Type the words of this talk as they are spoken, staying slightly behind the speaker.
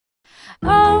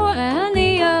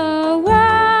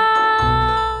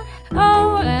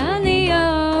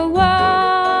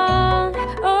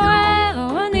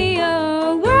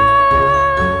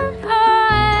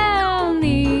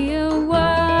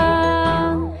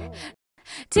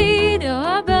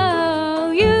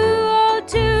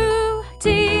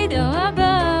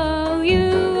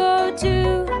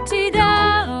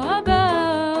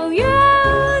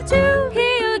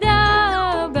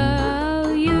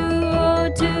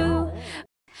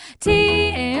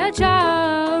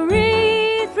T-H-R,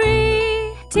 read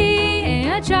free.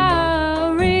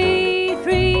 T-H-R, read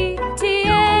free.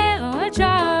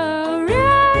 T-H-R,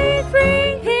 read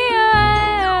free.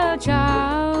 T-H-R,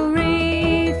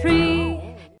 read free.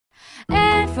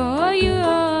 And for you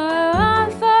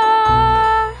are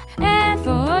for, and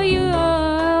for you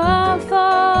are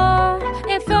for,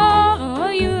 and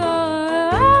for you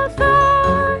are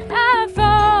for, and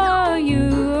for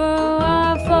you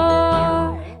are for.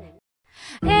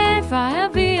 If I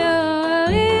be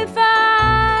if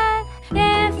I,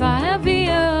 if I be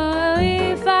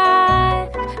if I,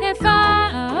 if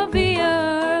I be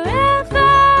if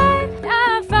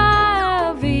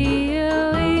I be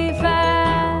if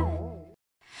I.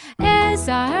 As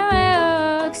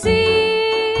I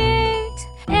exceed,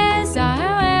 as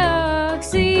I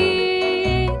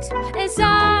exceed, as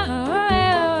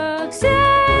I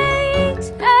exceed,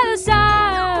 as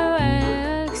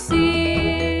I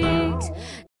exceed.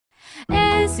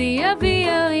 As the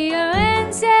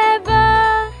billion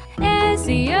seven, as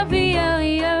the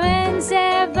billion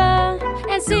seven,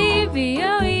 as the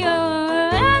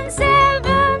billion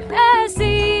seven, as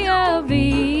the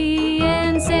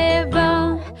billion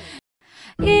seven.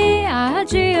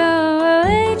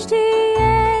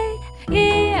 E-I-G-O-H-T-8,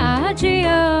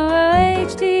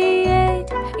 E-I-G-O-H-T-8,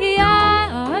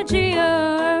 E-I-G-O-H-T-8,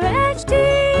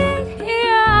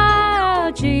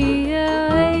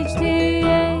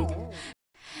 E-I-G-O-H-T-8.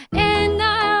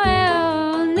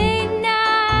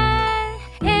 N-I-L-N-I,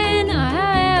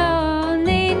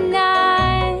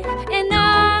 N-I-L-N-I,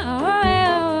 N-I-L-N-I,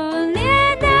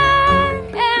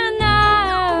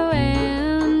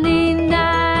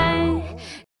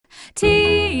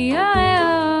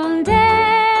 T-I-L,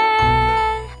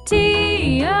 dad,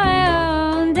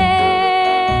 T-I-L,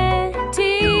 dad,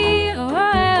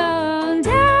 T-I-L,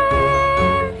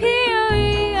 dad,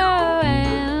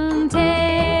 E-I-L,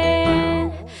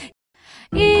 dad.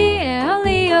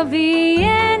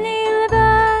 E-L-E-V-N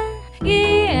 11,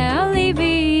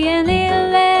 E-L-E-V-N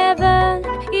 11,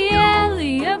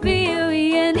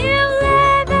 E-L-E-V-N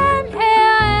 11,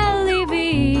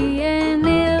 E-L-E-V-N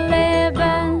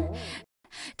 11.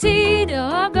 T-W-E-L-V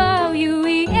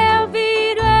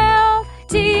 12,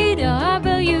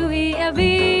 T-W-E-L-V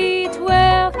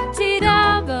 12,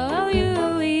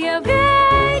 T-W-E-L-V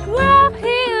 12,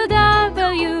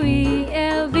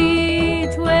 T-W-E-L-V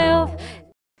 12.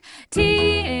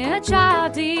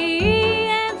 T-H-R-D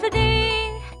and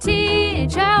 13,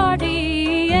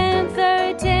 T-H-R-D and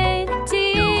 13,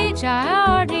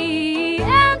 T-H-R-D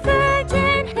and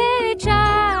 13,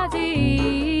 H-R-D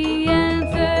and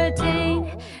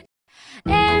 13.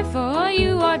 And for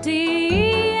you are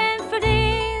D and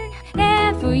 14,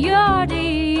 and for your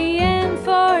D and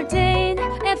 14,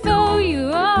 and for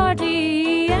you are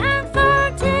D and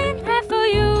 14, and for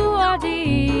you are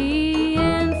D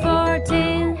and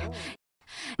 14.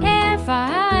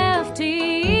 F-I-F-T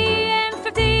and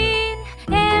 15,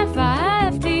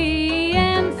 F-I-F-T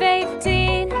and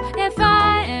 15,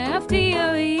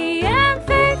 F-I-F-T-O-E and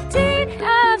 15,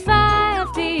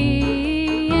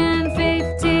 F-I-F-T and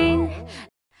 15.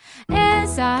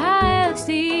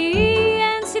 S-I-X-T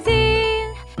and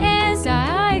 16,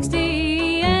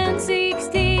 S-I-X-T and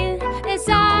 16,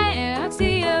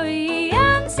 S-I-X-T-O-E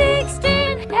and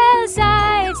 16,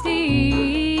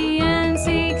 S-I-X-T and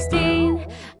 16.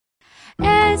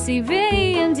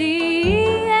 S-E-V-N-D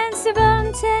and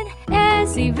 17,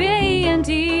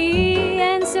 S-E-V-N-D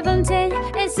and 17,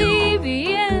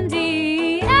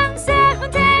 S-E-V-N-D and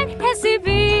 17,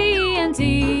 S-E-V-N-D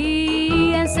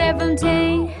and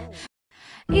 17.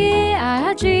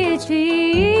 E-I-G-H-T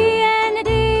and a D,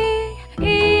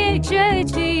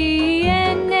 E-H-T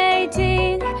and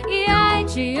 18,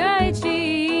 E-I-G-H-T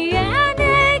and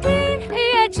 18,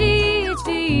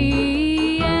 E-I-G-H-T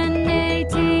and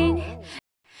 18.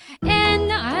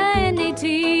 N-I-N-E-T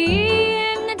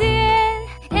and a D,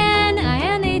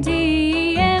 N-I-N-E-T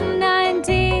and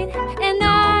 19,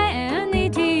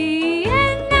 N-I-N-E-T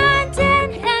and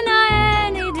 19,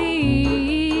 N-I-N-E-T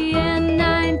and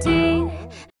 19.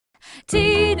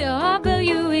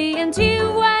 T-W-E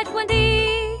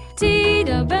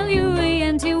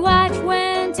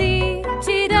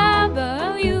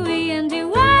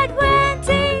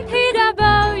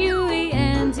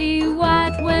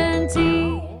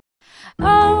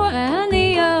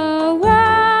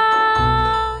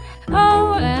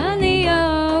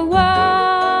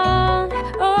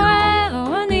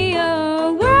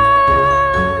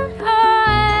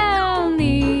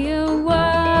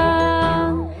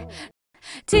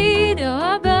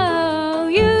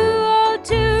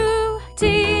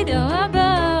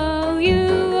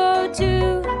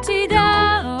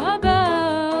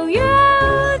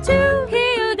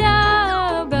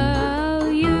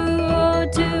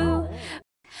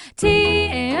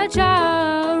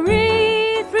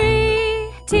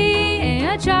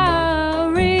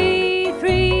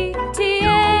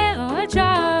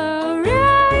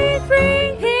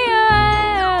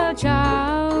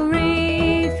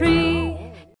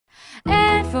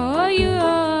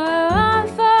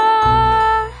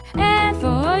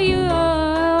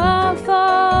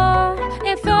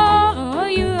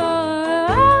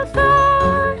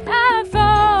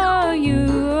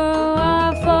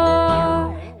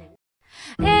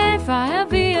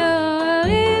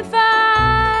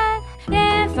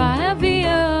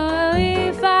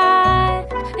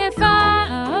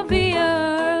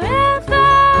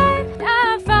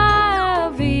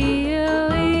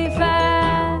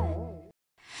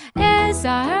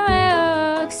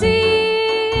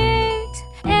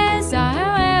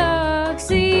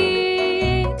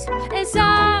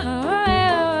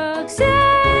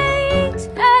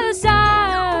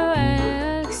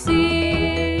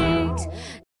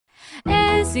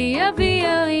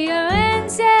S-E-O-V-O-E-O-N,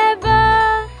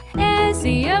 seven.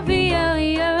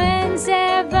 S-E-O-V-O-E-O-N,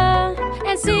 seven.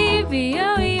 S-E-V-O-E-O-N,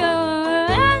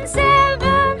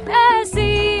 seven.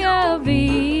 S-E-O-V-N,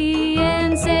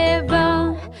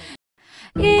 seven.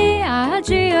 E-I-G-O-H-T-8,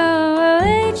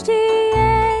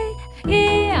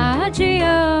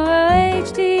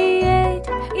 E-I-G-O-H-T-8,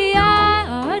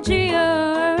 E-I-G-O-H-T-8,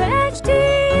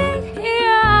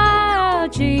 E-I-G-O-H-T-8.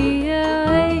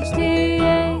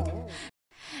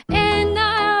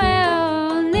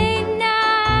 N-I-L-N-I,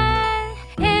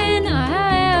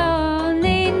 N-I-L-N-I,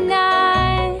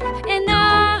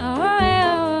 N-I-L-N-I,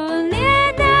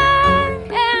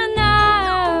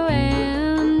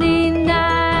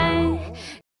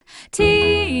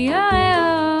 T-I-O-N,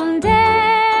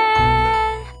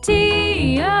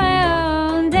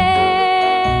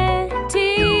 T-I-O-N,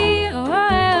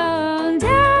 T-I-O-N,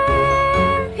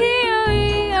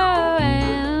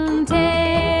 P-O-E-O-N,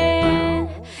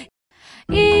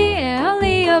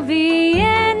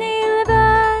 E-L-E-O-V-N,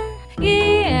 11,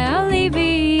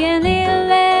 E-L-E-V-N,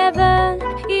 11,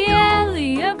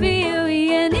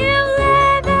 E-L-E-O-V-O-E-N,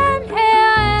 11,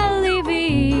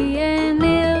 L-E-V-N,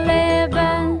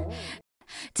 11.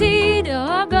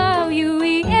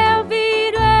 T-W-E-L-V,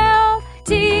 12,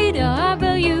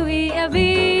 T-W-E-L-V,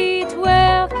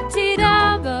 12,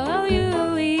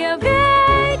 T-W-E-L-V,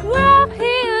 12,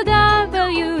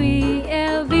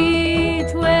 T-W-E-L-V,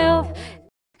 12.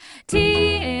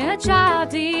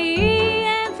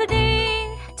 T-H-R-D-E-N,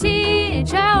 13,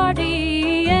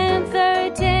 T-H-R-D-E-N,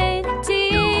 13,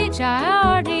 T-H-R-D-E-N,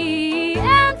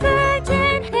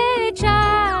 13,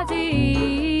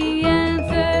 H-R-D-E-N,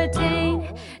 13.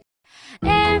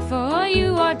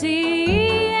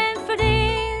 F-O-U-R-D-E-N,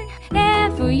 14,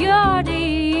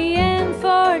 F-O-U-R-D-E-N,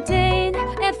 14,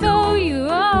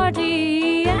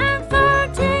 F-O-U-R-D-E-N,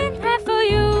 14,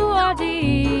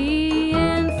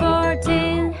 F-O-U-R-D-E-N,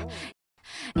 14.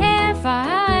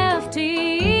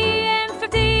 F-I-F-T-E-N,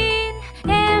 15,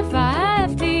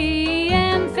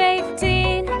 F-I-F-T-E-N,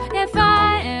 15,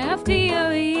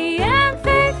 F-I-F-T-O-E-N,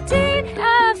 15,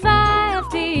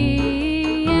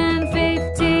 F-I-F-T-E-N,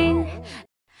 15.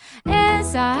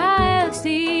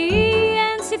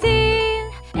 S-I-X-T-E-N,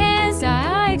 16,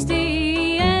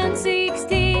 S-I-X-T-E-N,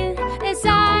 16,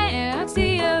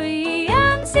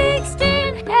 S-I-X-T-O-E-N,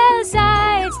 16,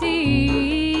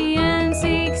 S-I-X-T-E-N,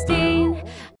 16.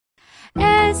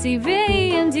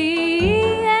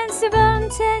 S-E-V-E-N-D-E-N,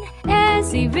 17,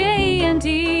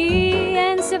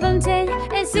 S-E-V-E-N-D-E-N, 17,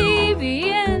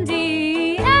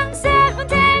 S-E-V-E-N-D-E-N,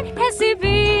 17,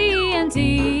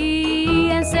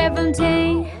 S-E-V-E-N-D-E-N,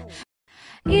 17.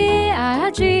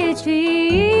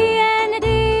 E-I-G-H-T-E-N,